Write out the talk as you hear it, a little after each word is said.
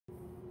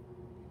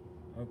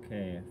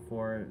Okay,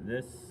 for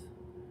this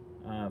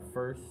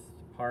first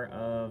part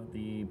of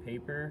the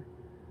paper,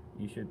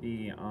 you should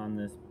be on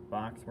this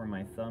box where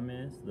my thumb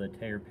is, the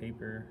tear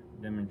paper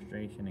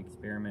demonstration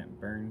experiment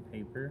burn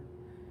paper.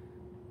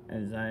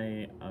 As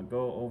I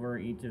go over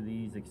each of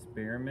these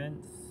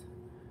experiments,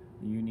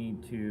 you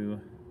need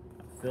to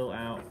fill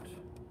out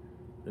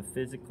the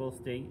physical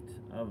state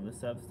of the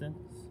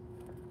substance,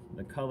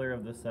 the color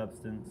of the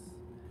substance,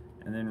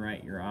 and then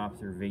write your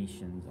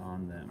observations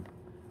on them.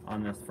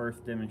 On this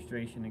first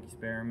demonstration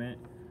experiment,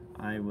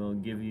 I will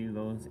give you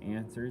those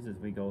answers as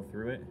we go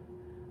through it.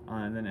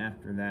 And then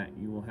after that,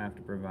 you will have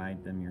to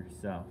provide them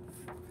yourself.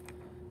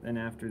 Then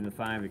after the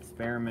 5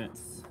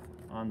 experiments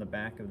on the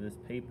back of this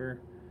paper,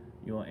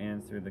 you will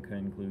answer the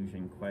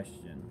conclusion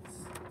questions.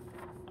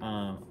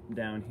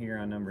 Down here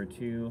on number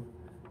 2,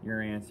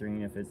 you're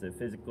answering if it's a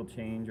physical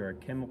change or a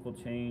chemical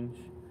change,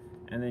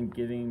 and then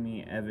giving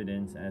me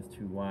evidence as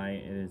to why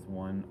it is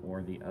one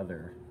or the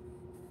other.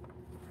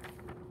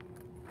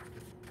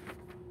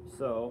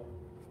 So,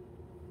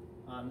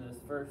 on this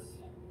first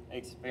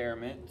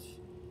experiment,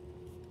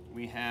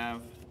 we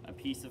have a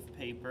piece of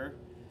paper.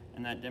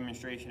 In that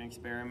demonstration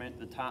experiment,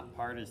 the top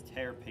part is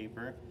tear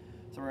paper.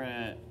 So we're going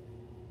to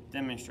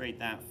demonstrate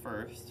that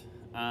first.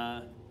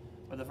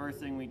 But the first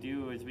thing we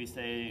do is we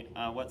say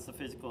what's the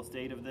physical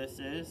state of this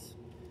is.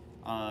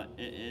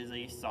 It is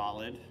a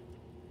solid.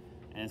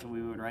 And so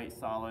we would write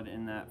solid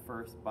in that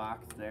first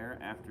box there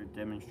after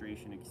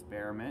demonstration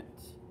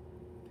experiment.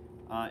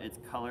 Its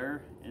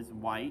color is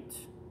white,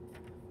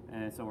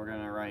 and so we're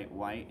going to write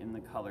white in the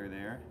color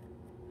there.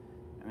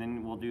 And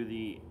then we'll do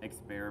the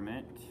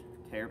experiment,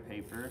 tear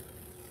paper.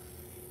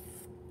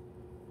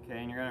 Okay,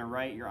 and you're going to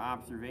write your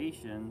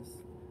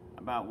observations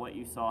about what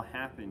you saw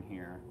happen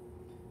here.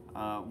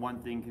 One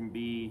thing can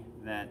be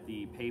that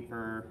the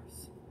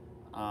paper's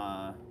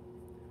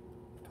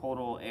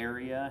total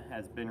area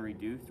has been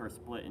reduced or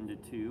split into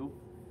 2.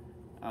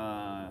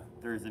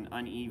 There's an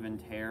uneven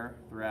tear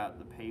throughout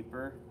the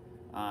paper.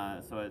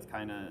 So it's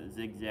kind of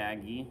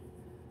zigzaggy.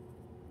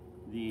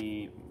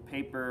 The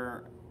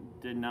paper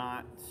did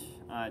not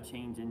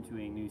change into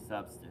a new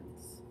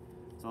substance.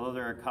 So those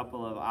are a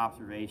couple of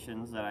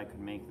observations that I could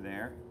make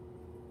there.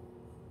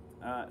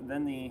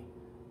 Then the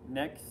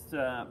next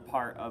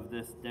part of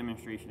this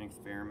demonstration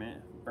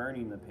experiment,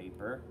 burning the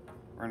paper,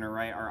 we're going to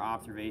write our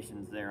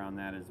observations there on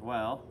that as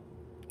well.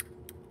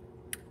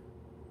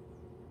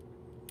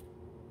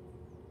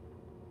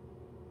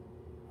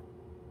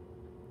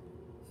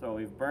 So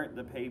we've burnt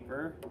the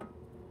paper,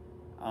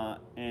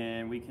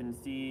 and we can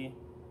see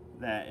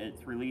that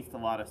it's released a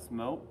lot of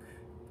smoke.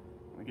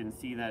 We can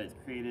see that it's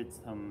created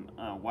some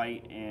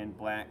white and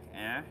black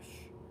ash,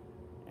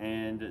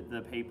 and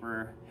the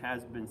paper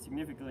has been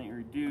significantly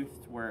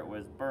reduced where it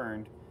was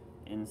burned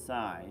in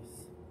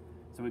size.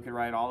 So we could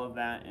write all of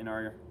that in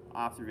our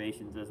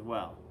observations as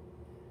well.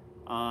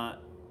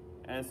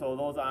 And so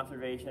those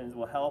observations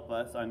will help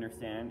us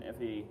understand if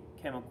a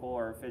chemical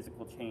or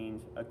physical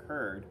change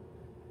occurred.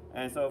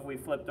 And so if we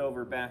flipped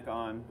over back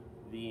on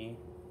the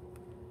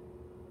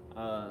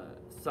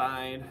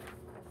side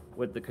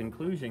with the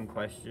conclusion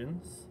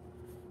questions,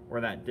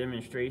 where that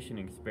demonstration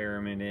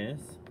experiment is,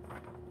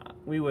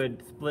 we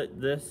would split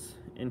this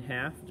in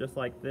half just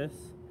like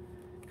this,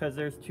 because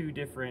there's 2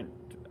 different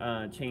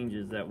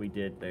changes that we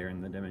did there in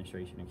the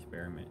demonstration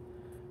experiment.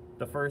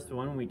 The first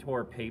one, we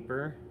tore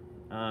paper.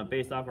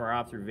 Based off our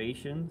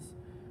observations,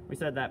 we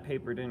said that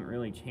paper didn't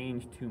really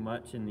change too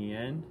much in the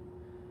end.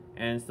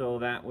 And so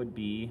that would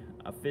be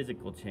a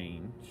physical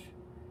change.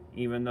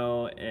 Even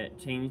though it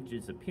changed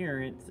its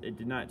appearance, it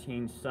did not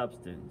change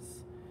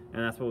substance.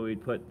 And that's what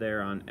we'd put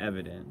there on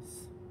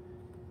evidence.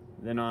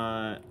 Then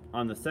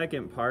on the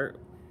second part,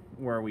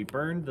 where we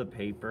burned the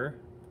paper,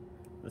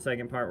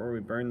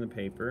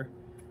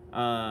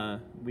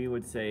 we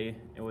would say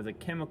it was a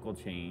chemical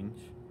change.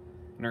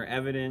 And our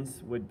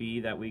evidence would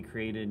be that we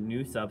created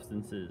new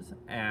substances,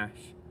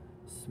 ash,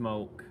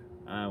 smoke,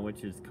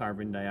 which is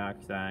carbon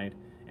dioxide,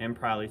 and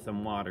probably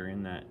some water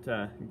in that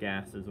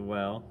gas as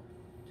well.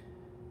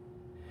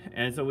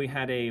 And so we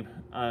had a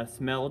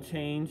smell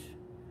change,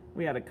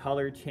 we had a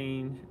color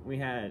change,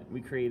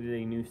 we created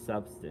a new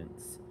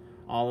substance.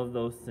 All of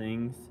those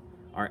things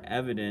are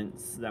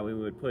evidence that we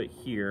would put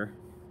here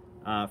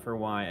for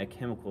why a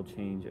chemical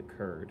change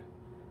occurred.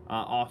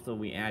 Also,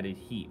 we added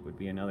heat would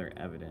be another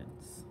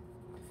evidence.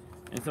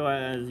 And so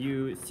as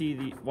you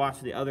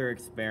watch the other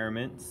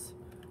experiments,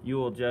 you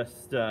will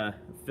just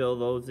fill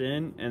those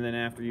in, and then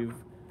after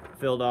you've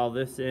filled all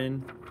this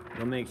in,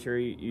 you'll make sure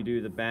you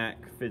do the back,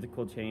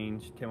 physical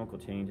change, chemical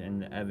change,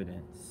 and the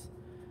evidence.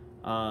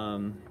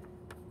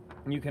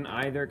 You can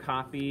either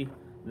copy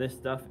this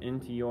stuff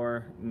into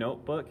your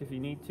notebook if you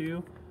need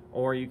to,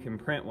 or you can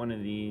print one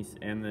of these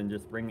and then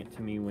just bring it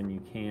to me when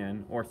you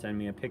can, or send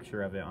me a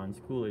picture of it on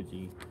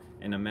Schoology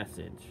in a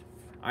message.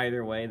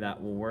 Either way,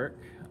 that will work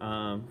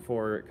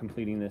for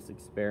completing this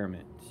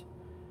experiment.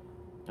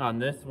 On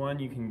this one,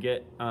 you can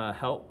get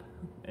help.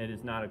 It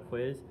is not a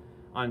quiz.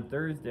 On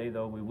Thursday,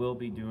 though, we will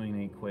be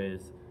doing a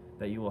quiz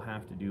that you will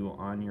have to do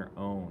on your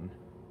own.